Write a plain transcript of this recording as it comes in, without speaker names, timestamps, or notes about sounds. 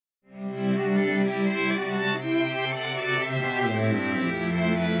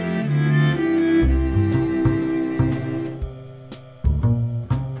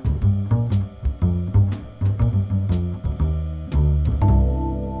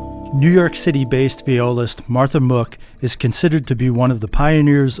New York City-based violist Martha Mooke is considered to be one of the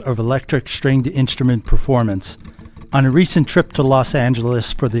pioneers of electric stringed instrument performance. On a recent trip to Los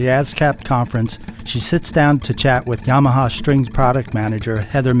Angeles for the ASCAP conference, she sits down to chat with Yamaha Strings Product Manager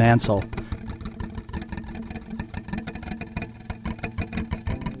Heather Mansell.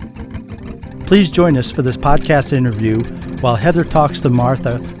 Please join us for this podcast interview while Heather talks to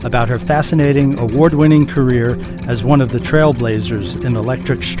Martha about her fascinating, award-winning career as one of the trailblazers in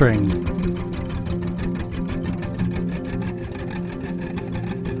electric string.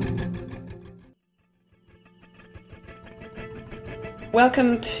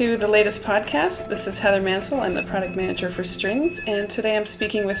 Welcome to the latest podcast. This is Heather Mansell. I'm the product manager for strings, and today I'm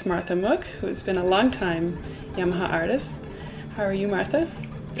speaking with Martha Mooke, who's been a long-time Yamaha artist. How are you, Martha?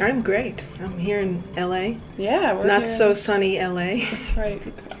 I'm great. I'm here in LA. Yeah, we're not here so sunny LA. That's right.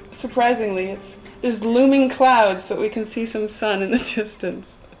 Surprisingly, there's looming clouds, but we can see some sun in the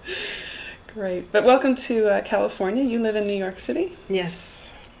distance. Great. But welcome to California. You live in New York City?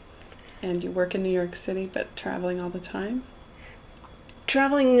 Yes. And you work in New York City, but traveling all the time?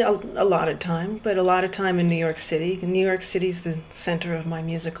 Traveling a lot of time, but a lot of time in New York City. New York City's the center of my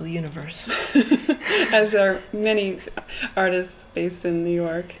musical universe. As are many artists based in New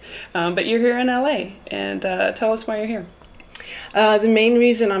York. But you're here in LA, and tell us why you're here. The main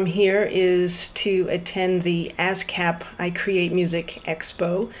reason I'm here is to attend the ASCAP I Create Music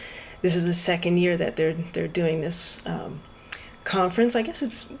Expo. This is the second year that they're doing this conference. I guess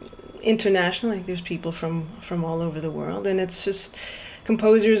it's international. Like there's people from all over the world, and it's just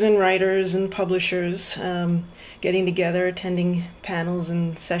composers and writers and publishers getting together, attending panels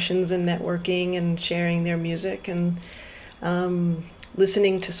and sessions and networking and sharing their music and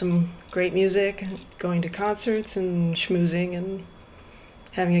listening to some great music, going to concerts and schmoozing and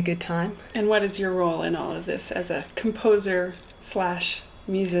having a good time. And what is your role in all of this as a composer /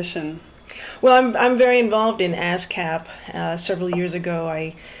 musician? Well, I'm very involved in ASCAP. Several years ago,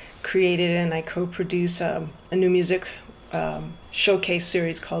 I created and I co-produce a new music showcase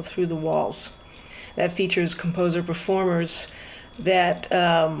series called Through the Walls that features composer-performers that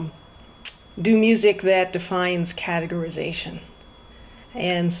do music that defines categorization.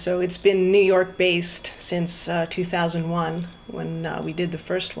 And so it's been New York-based since 2001 when we did the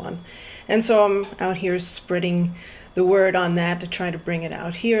first one. And so I'm out here spreading the word on that to try to bring it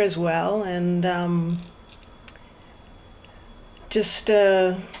out here as well, and just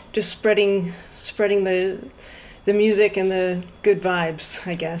spreading the music and the good vibalso,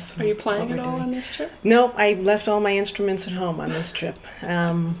 I guess. Are you playing at all on this trip? No, I left all my instruments at home on this trip.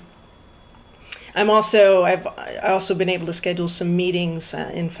 I've also been able to schedule some meetings.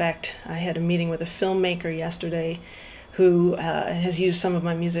 In fact, I had a meeting with a filmmaker yesterday who has used some of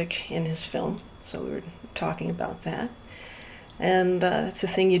my music in his film. So we were talking about that. And that's the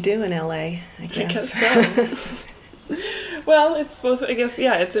thing you do in LA, I guess. I guess so. Well, it's both, I guess,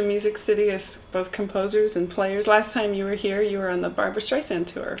 yeah, it's a music city. It's both composers and players. Last time you were here, you were on the Barbra Streisand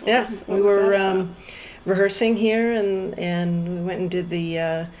tour. We were rehearsing here, and we went and did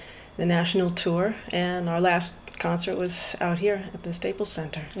the national tour, and our last concert was out here at the Staples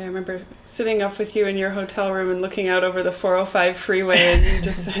Center. Yeah, I remember sitting up with you in your hotel room and looking out over the 405 freeway, and you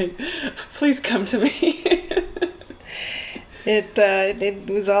just saying, "Please come to me." It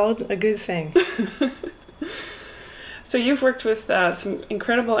was all a good thing. So you've worked with some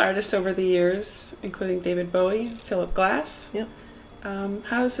incredible artists over the years, including David Bowie, Philip Glass. Yep. How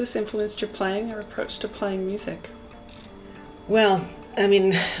has this influenced your playing or approach to playing music? Well, I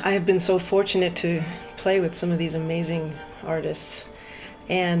mean, I have been so fortunate to play with some of these amazing artists.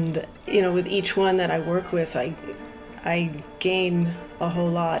 And, with each one that I work with, I gain a whole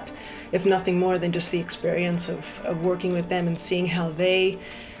lot, if nothing more than just the experience of working with them and seeing how they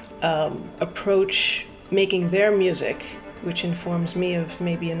approach making their music, which informs me of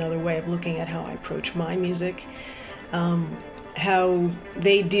maybe another way of looking at how I approach my music, how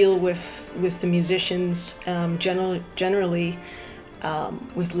they deal with the musicians generally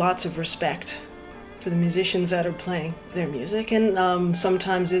with lots of respect for the musicians that are playing their music. And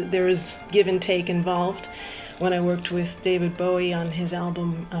sometimes there is give and take involved. When I worked with David Bowie on his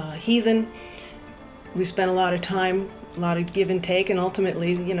album Heathen, we spent a lot of time, a lot of give and take, and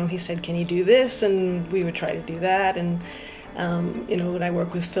ultimately, he said, "Can you do this?" And we would try to do that. And when I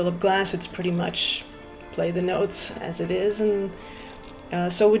work with Philip Glass, it's pretty much play the notes as it is. And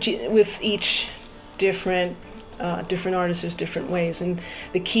so with each different artist, there's different ways. And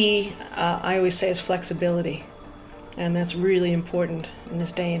the key, I always say, is flexibility. And that's really important in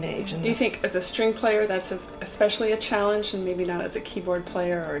this day and age. And do you think as a string player that's especially a challenge, and maybe not as a keyboard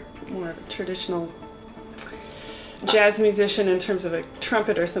player or more traditional jazz musician in terms of a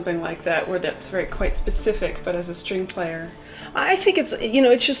trumpet or something like that, where that's very quite specific, but as a string player? I think it's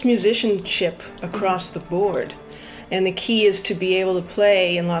just musicianship across the board. And the key is to be able to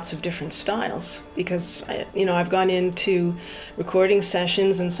play in lots of different styles, because I've gone into recording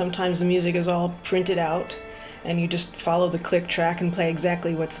sessions and sometimes the music is all printed out and you just follow the click track and play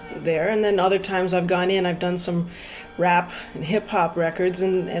exactly what's there. And then other times I've done some rap and hip hop records,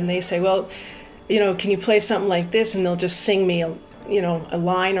 and they say, well, can you play something like this? And they'll just sing me a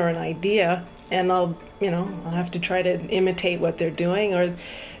line or an idea, and I'll have to try to imitate what they're doing, or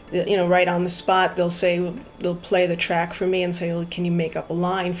right on the spot they'll play the track for me and say, well, can you make up a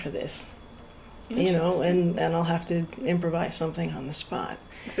line for this? And I'll have to improvise something on the spot.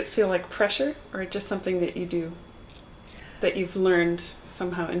 Does it feel like pressure, or just something that you do, that you've learned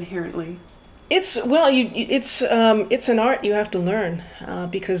somehow inherently? It's an art you have to learn,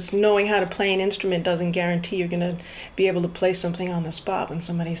 because knowing how to play an instrument doesn't guarantee you're going to be able to play something on the spot when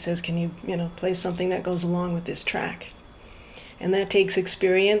somebody says, can you play something that goes along with this track? And that takes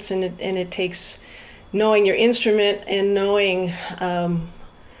experience, and it takes knowing your instrument and knowing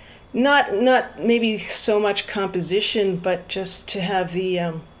not maybe so much composition, but just to have the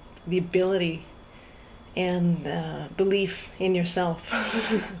ability and belief in yourself.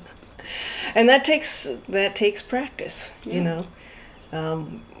 And that takes practice. Yeah.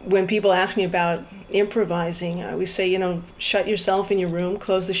 When people ask me about improvising, I always say, shut yourself in your room,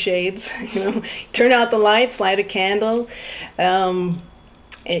 close the shades, turn out the lights, light a candle, and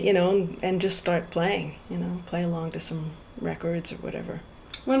just start playing. Play along to some records or whatever.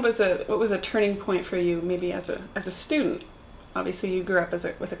 What was a turning point for you, maybe as a student? Obviously, you grew up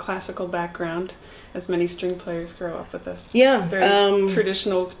with a classical background, as many string players grow up with a very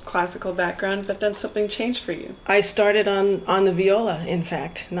traditional classical background. But then something changed for you. I started on the viola, in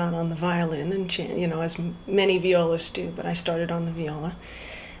fact, not on the violin, and as many violists do. But I started on the viola,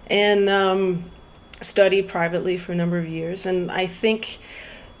 and studied privately for a number of years. And I think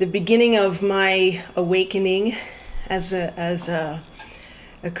the beginning of my awakening as a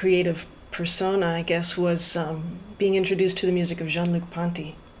creative persona, I guess, was being introduced to the music of Jean-Luc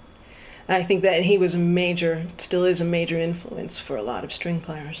Ponty. I think that he was still is a major influence for a lot of string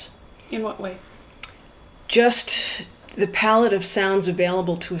players. In what way? Just the palette of sounds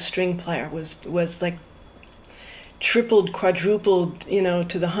available to a string player was like tripled, quadrupled, to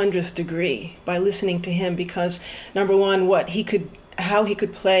the 100th degree by listening to him, because number one, how he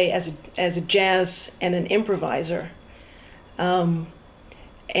could play as a jazz and an improviser.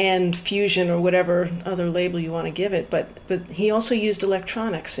 And fusion, or whatever other label you want to give it, but he also used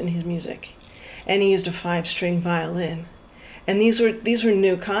electronics in his music, and he used a 5-string violin, and these were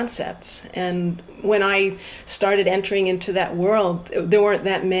new concepts. And when I started entering into that world, there weren't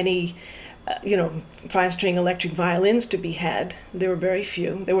that many 5-string electric violins to be had. There were very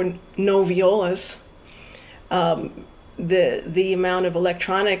few. There were no violas. The amount of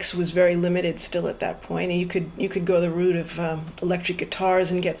electronics was very limited still at that point, and you could go the route of electric guitars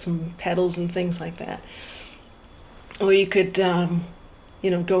and get some pedals and things like that, or you could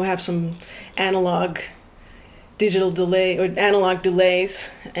go have some analog digital delay or analog delays,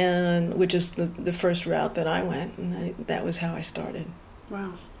 and which is the first route that I went, and that was how I started.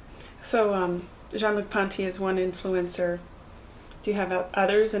 Wow. So Jean-Luc Ponty is one influencer. Do you have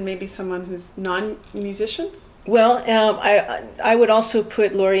others, and maybe someone who's non-musician? Well, I would also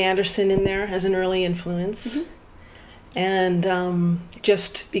put Laurie Anderson in there as an early influence. Mm-hmm. And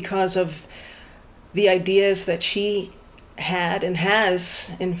just because of the ideas that she had and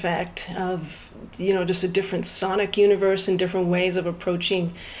has, in fact, of just a different sonic universe and different ways of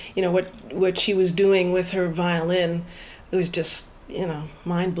approaching, what she was doing with her violin. It was just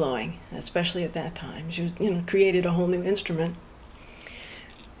mind-blowing, especially at that time. She created a whole new instrument.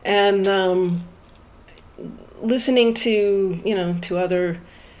 And listening to other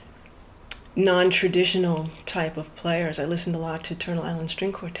non-traditional type of players. I listened a lot to Turtle Island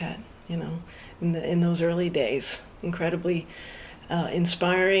String Quartet, in those early days. Incredibly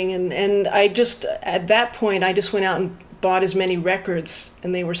inspiring, and I just, at that point, I just went out and bought as many records,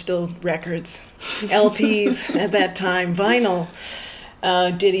 and they were still records, LPs at that time, vinyl,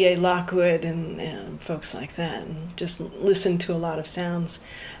 Didier Lockwood and folks like that, and just listened to a lot of sounds.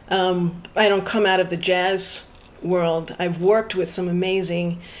 I don't come out of the jazz world. I've worked with some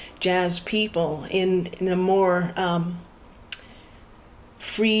amazing jazz people in a more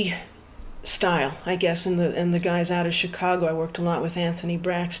free style, I guess, and the guys out of Chicago. I worked a lot with Anthony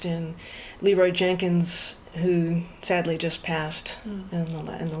Braxton, Leroy Jenkins, who sadly just passed in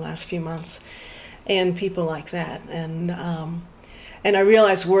the last few months, and people like that. And I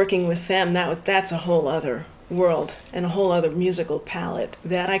realized working with them, that's a whole other world and a whole other musical palette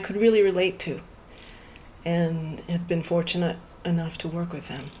that I could really relate to, and have been fortunate enough to work with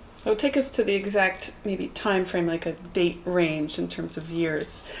them. So take us to the exact maybe time frame, like a date range in terms of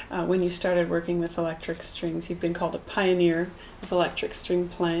years. When you started working with electric strings, you've been called a pioneer of electric string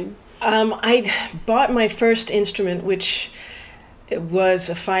playing. I bought my first instrument, which was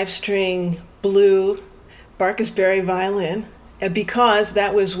a 5-string blue Barkasberry violin, because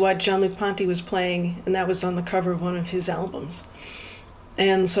that was what Jean-Luc Ponty was playing, and that was on the cover of one of his albums.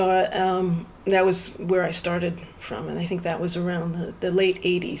 And so that was where I started from, and I think that was around the late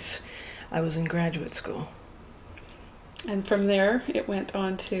 80s. I was in graduate school. And from there, it went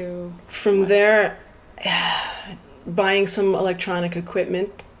on to... From there, buying some electronic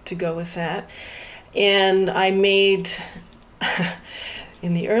equipment to go with that. And I made,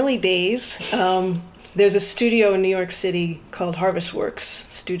 in the early days, there's a studio in New York City called Harvest Works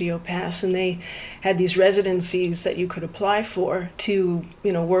Studio Pass, and they had these residencies that you could apply for to,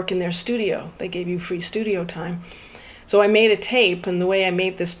 work in their studio. They gave you free studio time. So I made a tape, and the way I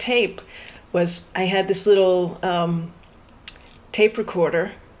made this tape was I had this little tape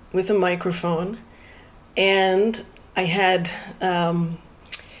recorder with a microphone, and I had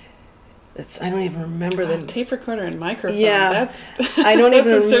I don't even remember the tape recorder and microphone. Yeah, that's I don't that's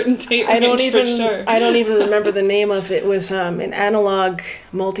even a certain tape I don't range even for sure. I don't even remember the name of it. It was an analog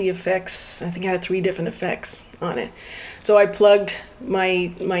multi-effects. I think it had 3 different effects on it. So I plugged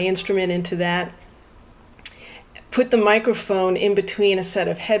my instrument into that, put the microphone in between a set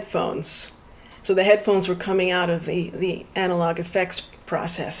of headphones. So the headphones were coming out of the analog effects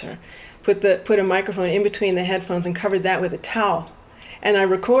processor. Put a microphone in between the headphones and covered that with a towel. And I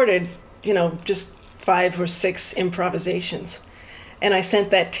recorded, just 5 or 6 improvisations. And I sent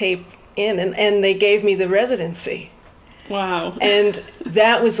that tape in, and they gave me the residency. Wow. And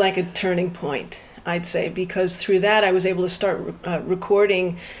that was like a turning point, I'd say, because through that I was able to start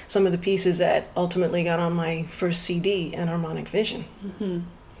recording some of the pieces that ultimately got on my first CD, and Harmonic Vision. Mm-hmm.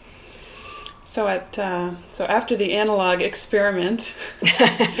 So after the analog experiment,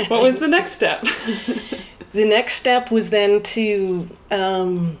 what was the next step? The next step was then to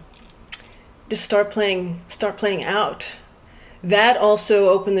just start playing out. That also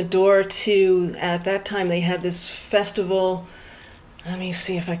opened the door to, at that time they had this festival, let me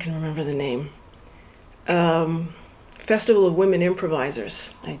see if I can remember the name, Festival of Women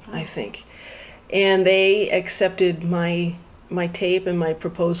Improvisers, I think. And they accepted my tape and my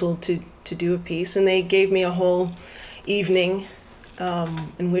proposal to do a piece, and they gave me a whole evening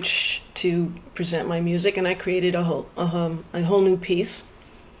in which to present my music, and I created a whole new piece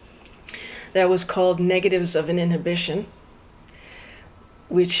that was called Negatives of an Inhibition,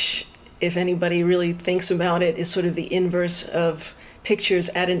 which, if anybody really thinks about it, is sort of the inverse of pictures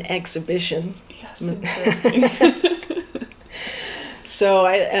at an exhibition. Yes, interesting. So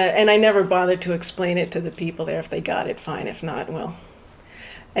I never bothered to explain it to the people there. If they got it, fine. If not, well.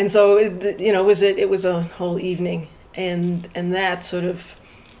 And so it was a whole evening, and that sort of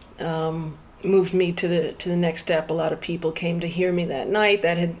moved me to the next step. A lot of people came to hear me that night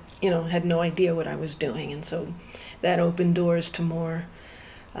that had no idea what I was doing, and so that opened doors to more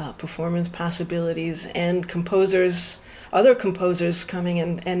performance possibilities, and other composers coming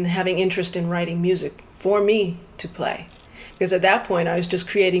and having interest in writing music for me to play. Because at that point I was just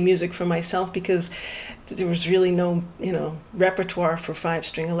creating music for myself, because there was really no, repertoire for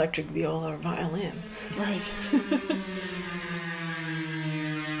 5-string electric viola or violin. Right.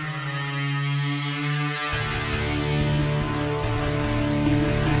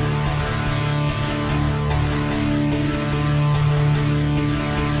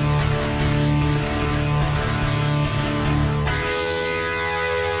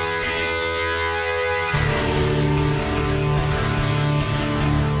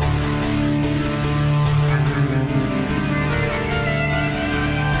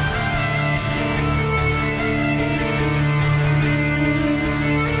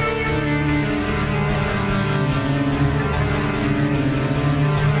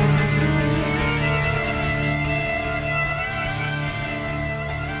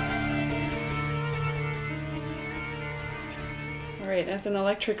 As an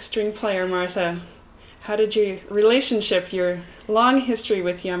electric string player, Martha, how did your relationship, your long history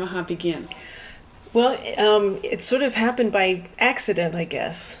with Yamaha begin? Well, it sort of happened by accident, I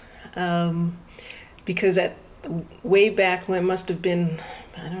guess, because way back when, it must have been,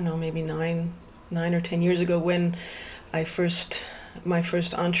 I don't know, maybe 9 or 10 years ago, when my first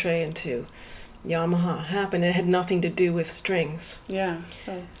entree into Yamaha happened. It had nothing to do with strings. Yeah,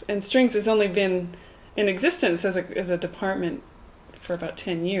 and strings has only been in existence as a department for about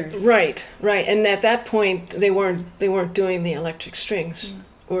 10 years. Right. And at that point, they weren't doing the electric strings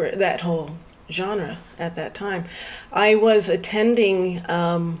or that whole genre at that time. I was attending.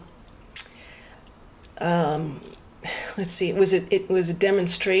 Let's see. It was a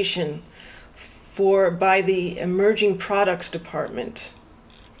demonstration by the Emerging Products Department,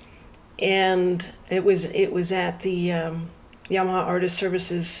 and it was at the Yamaha Artist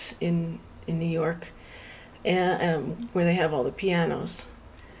Services in New York, and where they have all the pianos,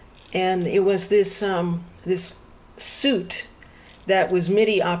 and it was this suit that was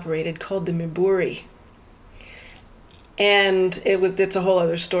MIDI operated called the Miburi. And it's a whole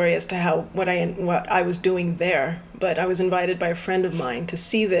other story as to what I was doing there. But I was invited by a friend of mine to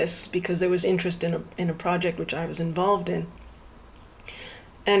see this because there was interest in a project which I was involved in.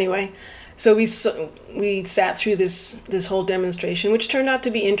 Anyway, so we sat through this whole demonstration, which turned out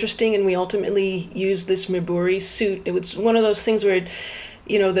to be interesting, and we ultimately used this Miburi suit. It was one of those things where,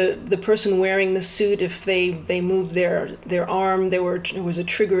 the person wearing the suit, if they moved their arm, there was a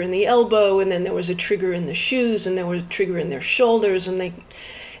trigger in the elbow, and then there was a trigger in the shoes, and there was a trigger in their shoulders, and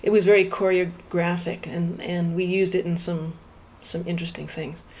it was very choreographic, and we used it in some interesting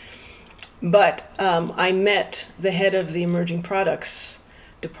things. But I met the head of the Emerging Products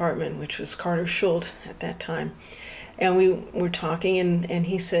Department, which was Carter Schult at that time, and we were talking, and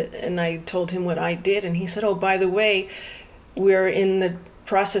he said, and I told him what I did, and he said, "Oh, by the way, we're in the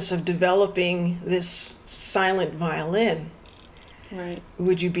process of developing this silent violin. Right.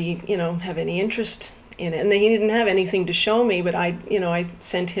 Would you have any interest in it?" And he didn't have anything to show me, but I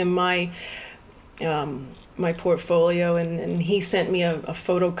sent him my portfolio, and he sent me a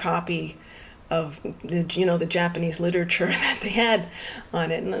photocopy of the Japanese literature that they had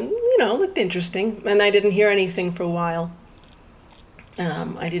on it, and it looked interesting. And I didn't hear anything for a while.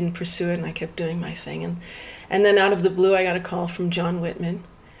 I didn't pursue it, and I kept doing my thing. And then out of the blue, I got a call from John Whitman,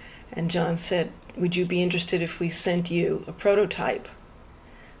 and John said, "Would you be interested if we sent you a prototype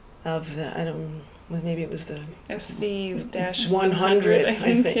of maybe it was the SV-100,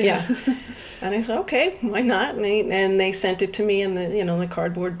 I think, yeah." And I said, "Okay, why not?" And they sent it to me in the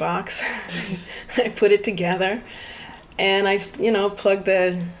cardboard box. I put it together, and I plugged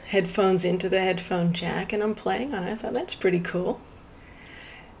the headphones into the headphone jack, and I'm playing on it. I thought, that's pretty cool.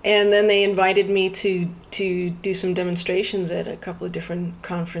 And then they invited me to do some demonstrations at a couple of different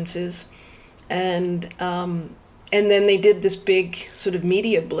conferences, and then they did this big sort of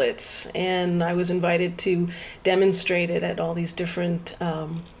media blitz, and I was invited to demonstrate it at all these different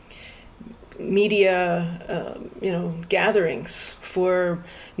media gatherings for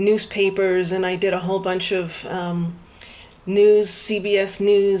newspapers, and I did a whole bunch of news, CBS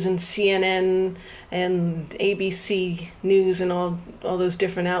News and CNN and ABC News and all those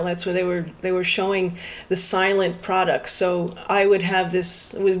different outlets where they were showing the silent products. So I would have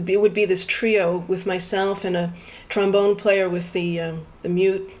it would be this trio with myself and a trombone player with the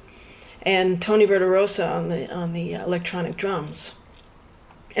mute, and Tony Verderosa on the electronic drums,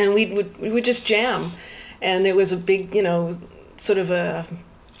 and we would just jam, and it was a big sort of a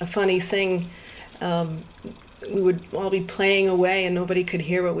funny thing. We would all be playing away, and nobody could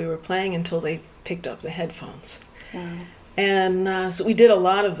hear what we were playing until they picked up the headphones. Wow. And so we did a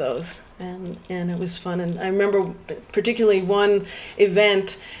lot of those, and it was fun. And I remember particularly one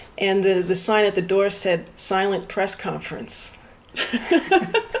event, and the sign at the door said "Silent Press Conference." I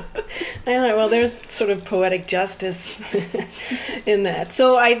thought, well, there's sort of poetic justice in that.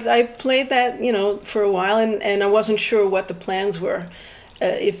 So I played that, for a while, and I wasn't sure what the plans were.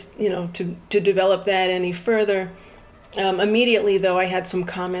 If to develop that any further. Immediately, though, I had some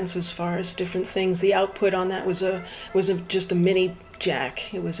comments as far as different things. The output on that was just a mini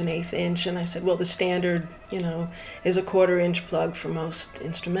jack. It was an 1/8 inch, and I said, well, the standard, is a 1/4 inch plug for most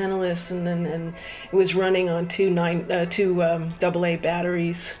instrumentalists, and it was running on two AA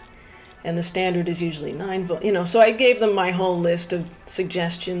batteries, and the standard is usually 9 volt. So I gave them my whole list of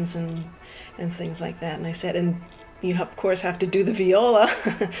suggestions and things like that, and I said, and you of course have to do the viola.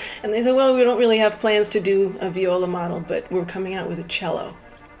 And they said, well, we don't really have plans to do a viola model, but we're coming out with a cello.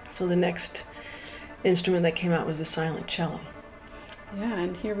 So the next instrument that came out was the silent cello. Yeah,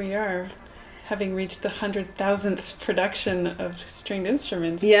 and here we are, having reached the 100,000th production of stringed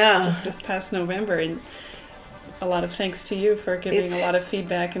instruments. Yeah. Just this past November, and a lot of thanks to you for giving a lot of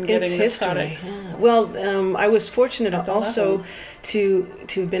feedback and getting the products. Yeah. Well, I was fortunate also to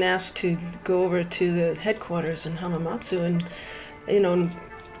have been asked to go over to the headquarters in Hamamatsu and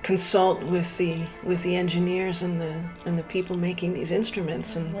consult with the engineers and the people making these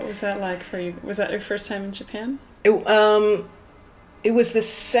instruments. And what was that like for you? Was that your first time in Japan? It was the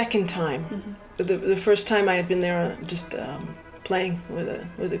second time. Mm-hmm. The first time I had been there just playing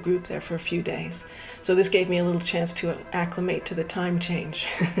with a group there for a few days. So this gave me a little chance to acclimate to the time change.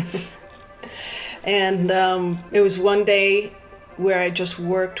 And it was one day where I just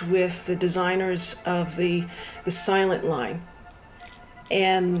worked with the designers of the silent line.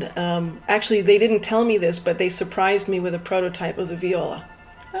 And actually, they didn't tell me this, but they surprised me with a prototype of the viola.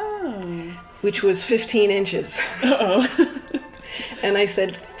 Oh. Which was 15 inches. Uh-oh. And I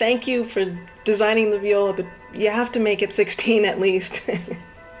said, thank you for designing the viola, but you have to make it 16 at least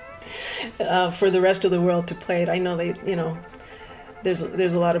for the rest of the world to play it. I know there's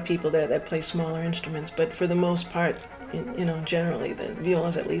a lot of people there that play smaller instruments, but for the most part, generally the viola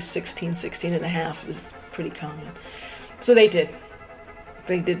is at least 16 and a half is pretty common. So they did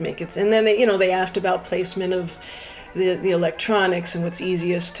make it. And then they asked about placement of the electronics and what's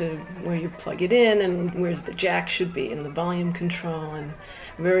easiest to where you plug it in and where's the jack should be and the volume control, and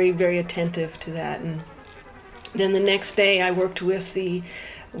very, very attentive to that. And then the next day I worked with the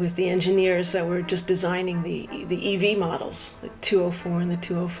engineers that were just designing the EV models, the 204 and the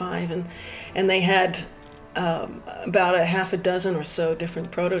 205, and they had about a half a dozen or so different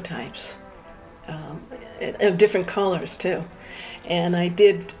prototypes of different colors too. And I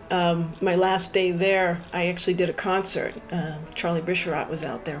did, my last day there, I actually did a concert. Charlie Bricherat was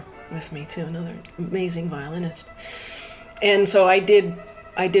out there with me too, another amazing violinist. And so I did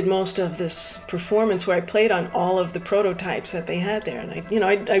most of this performance where I played on all of the prototypes that they had there. And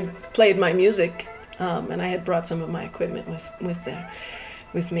I played my music, and I had brought some of my equipment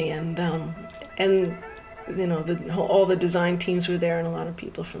with me. And all the design teams were there, and a lot of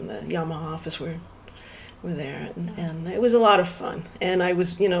people from the Yamaha office were there, and it was a lot of fun. And I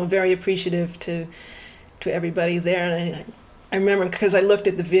was, very appreciative to everybody there. And I remember, because I looked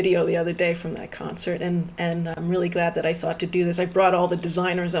at the video the other day from that concert, and I'm really glad that I thought to do this. I brought all the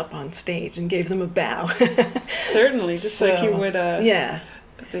designers up on stage and gave them a bow. Certainly, just like you would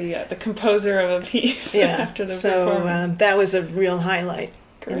the composer of a piece after the performance. That was a real highlight.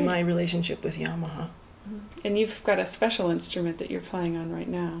 Great. In my relationship with Yamaha. And you've got a special instrument that you're playing on right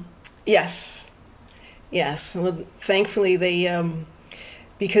now. Yes. Well, thankfully they,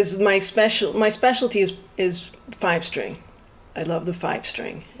 because my specialty is 5-string. I love the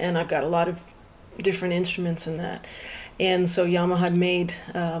 5-string, and I've got a lot of different instruments in that. And so Yamaha made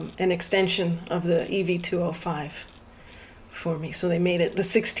an extension of the EV205 for me. So they made it the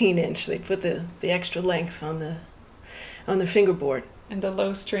 16-inch. They put the extra length on the fingerboard. And the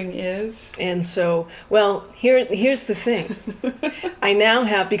low string is? And so, well, here's the thing. I now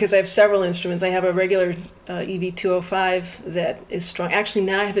have, because I have several instruments, I have a regular EV205 that is strung. Actually,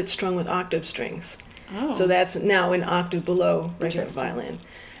 now I have it strung with octave strings. Oh. So that's now an octave below regular violin.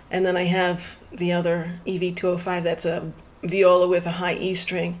 And then I have the other EV205 that's a viola with a high E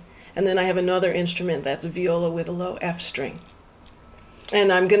string. And then I have another instrument that's a viola with a low F string.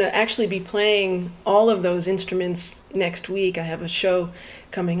 And I'm going to actually be playing all of those instruments next week. I have a show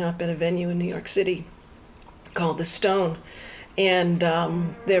coming up at a venue in New York City called The Stone. And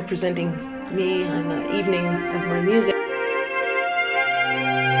they're presenting me on the evening of my music.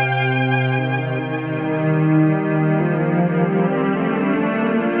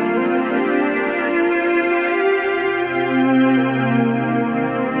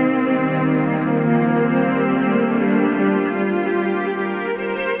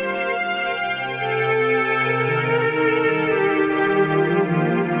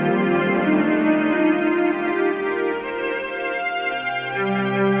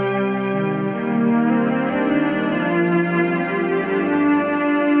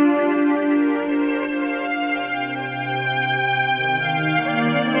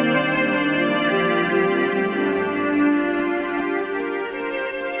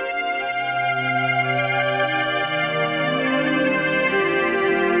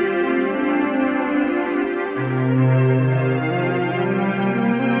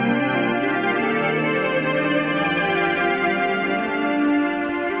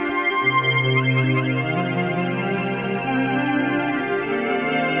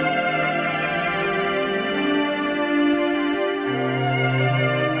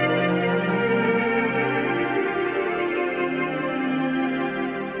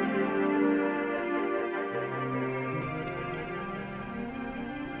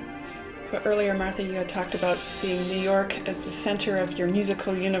 So earlier, Martha, you had talked about being New York as the center of your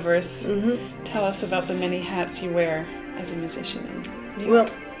musical universe. Mm-hmm. Tell us about the many hats you wear as a musician in New York.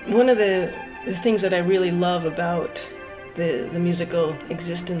 Well, one of the things that I really love about the musical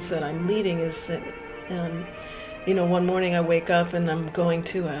existence that I'm leading is that, one morning I wake up and I'm going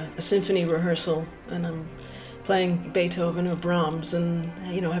to a symphony rehearsal, and I'm playing Beethoven or Brahms, and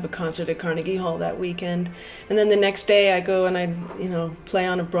have a concert at Carnegie Hall that weekend. And then the next day I go and I play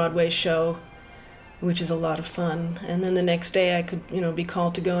on a Broadway show, which is a lot of fun. And then the next day I could be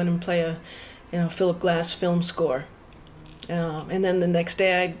called to go in and play a Philip Glass film score. And then the next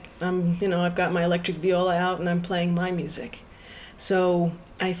day I've got my electric viola out and I'm playing my music. So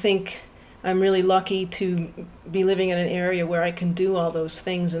I think I'm really lucky to be living in an area where I can do all those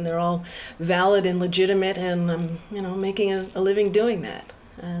things, and they're all valid and legitimate, and I'm making a living doing that.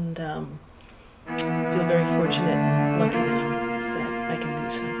 And I feel very fortunate and lucky that I can do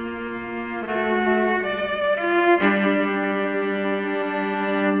so.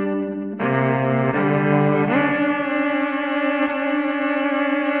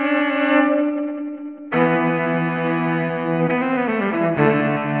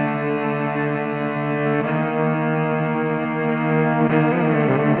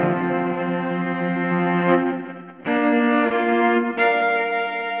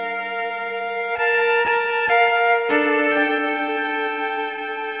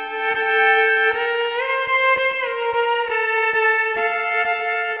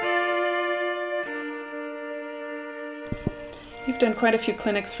 You've done quite a few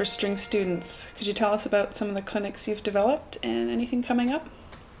clinics for string students. Could you tell us about some of the clinics you've developed and anything coming up?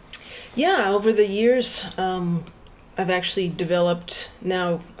 Yeah, over the years, I've actually developed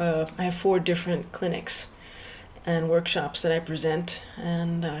now, I have 4 different clinics and workshops that I present,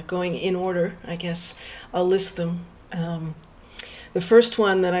 and going in order, I guess I'll list them. The first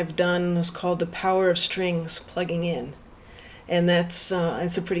one that I've done was called The Power of Strings Plugging In, and it's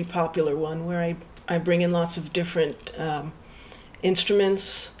a pretty popular one where I bring in lots of different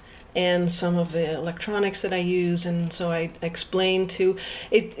instruments and some of the electronics that I use, and so I explain to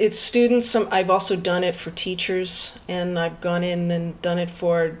it's students. I've also done it for teachers, and I've gone in and done it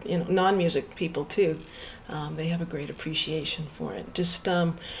for non-music people too. They have a great appreciation for it. Just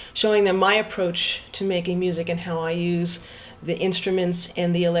showing them my approach to making music and how I use the instruments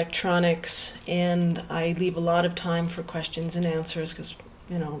and the electronics, and I leave a lot of time for questions and answers because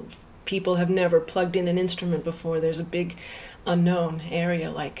people have never plugged in an instrument before. There's a big unknown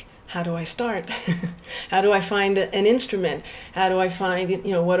area, like, how do I start? How do I find an instrument? How do I find,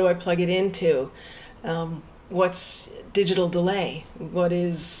 what do I plug it into? What's digital delay? What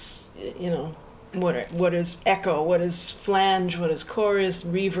is, what is echo? What is flange? What is chorus,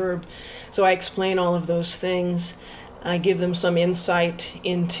 reverb? So I explain all of those things. I give them some insight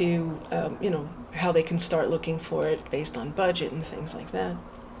into, how they can start looking for it based on budget and things like that.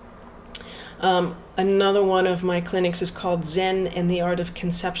 Another one of my clinics is called Zen and the Art of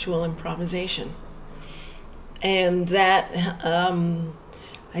Conceptual Improvisation. And that,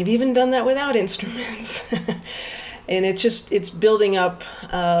 I've even done that without instruments. And it's building up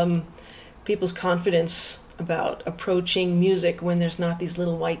people's confidence about approaching music when there's not these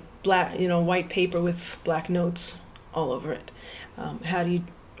little white paper with black notes all over it. How do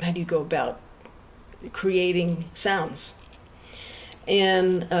you go about creating sounds?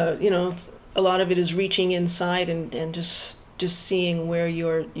 And, a lot of it is reaching inside and just seeing where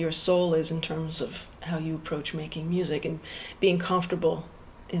your soul is in terms of how you approach making music and being comfortable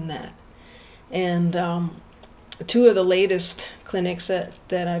in that. And 2 of the latest clinics that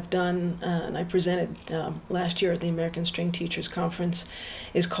I've done, and I presented last year at the American String Teachers Conference,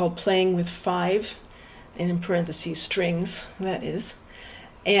 is called Playing with 5, and in parentheses, strings, that is.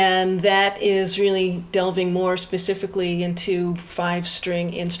 And that is really delving more specifically into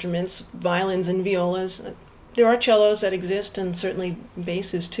 5-string instruments, violins and violas. There are cellos that exist, and certainly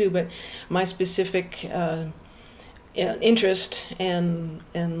basses too, but my specific interest and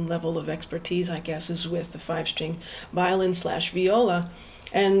level of expertise, I guess, is with the 5-string violin/viola.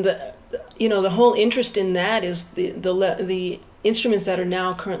 And the whole interest in that is the instruments that are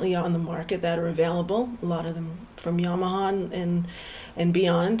now currently on the market that are available, a lot of them from Yamaha and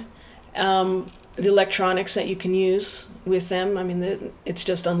beyond. The electronics that you can use with them, it's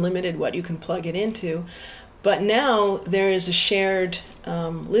just unlimited what you can plug it into. But now there is a shared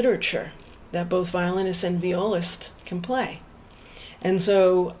literature that both violinists and violists can play. And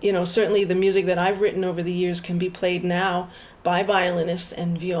so, certainly the music that I've written over the years can be played now by violinists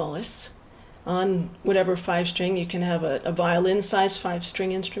and violists on whatever 5-string. You can have a violin-sized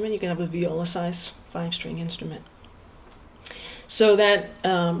 5-string instrument. You can have a viola-sized 5-string instrument. So that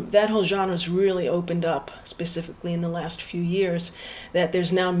whole genre's really opened up, specifically in the last few years, that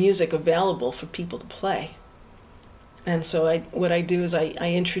there's now music available for people to play. And so what I do is I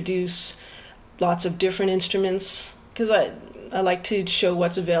introduce lots of different instruments, because I like to show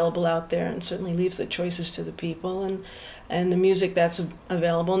what's available out there and certainly leave the choices to the people. and the music that's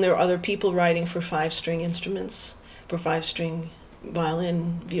available. And there are other people writing for 5-string instruments, for 5-string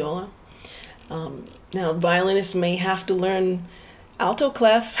violin, viola. Now, violinists may have to learn alto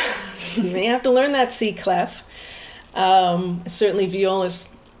clef. You may have to learn that C clef. Certainly, violists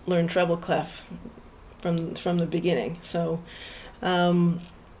learn treble clef from the beginning. So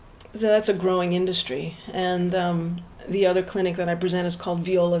that's a growing industry. And the other clinic that I present is called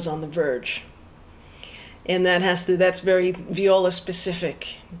Violas on the Verge, and that's very viola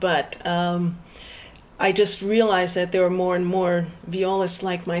specific. But I just realized that there are more and more violists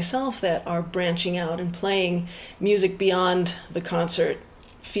like myself that are branching out and playing music beyond the concert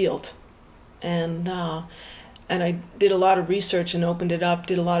field. And I did a lot of research and opened it up,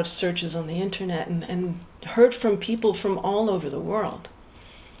 did a lot of searches on the internet, and heard from people from all over the world.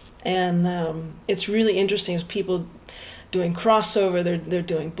 And it's really interesting as people doing crossover, they're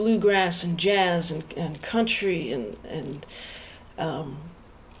doing bluegrass and jazz and country and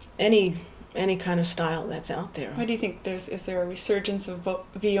any kind of style that's out there. Why do you think is there a resurgence of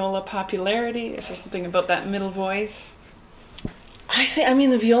viola popularity? Is there something about that middle voice? I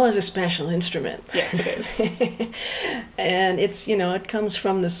mean, the viola is a special instrument. Yes, it is. And it's, it comes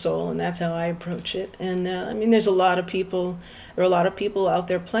from the soul, and that's how I approach it. And I mean, there are a lot of people out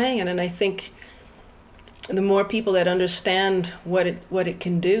there playing it, and I think the more people that understand what it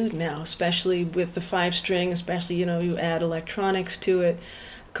can do now, especially with the 5-string, especially, you add electronics to it,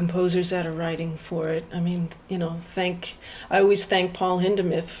 composers that are writing for it. I mean, I always thank Paul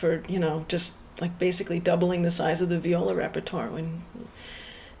Hindemith for, just like basically doubling the size of the viola repertoire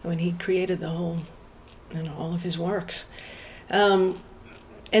when he created the whole, all of his works. And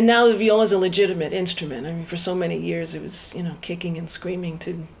now the viola is a legitimate instrument. I mean, for so many years it was, kicking and screaming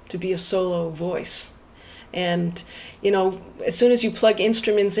to be a solo voice. And, as soon as you plug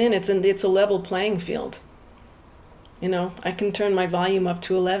instruments in, it's a level playing field. I can turn my volume up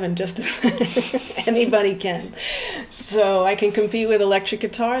to 11 just as anybody can. So I can compete with electric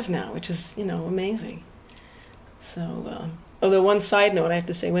guitars now, which is, amazing. So, although one side note I have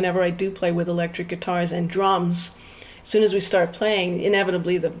to say, whenever I do play with electric guitars and drums, as soon as we start playing,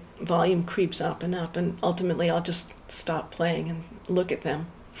 inevitably the volume creeps up, and ultimately I'll just stop playing and look at them.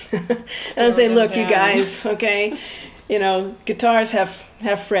 And I'll say, look, you guys, okay, guitars have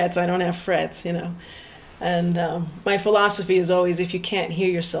frets, I don't have frets, And my philosophy is always, if you can't hear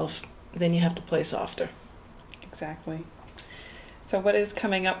yourself, then you have to play softer. Exactly. So what is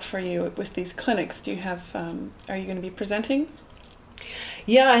coming up for you with these clinics? Do you have, are you going to be presenting?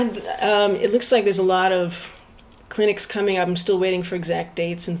 Yeah, it looks like there's a lot of clinics coming up. I'm still waiting for exact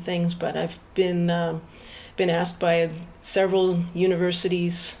dates and things, but I've been asked by several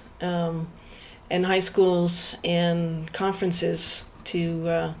universities and high schools and conferences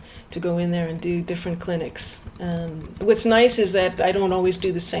to go in there and do different clinics. What's nice is that I don't always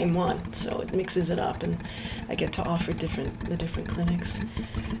do the same one, so it mixes it up, and I get to offer the different clinics.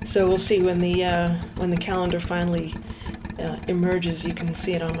 So we'll see when the calendar finally emerges. You can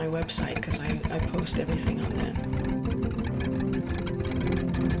see it on my website because I post everything on that.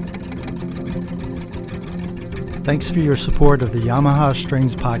 Thanks for your support of the Yamaha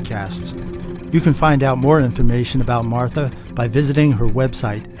Strings podcasts. You can find out more information about Martha by visiting her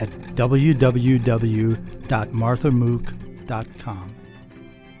website at www.marthamooke.com.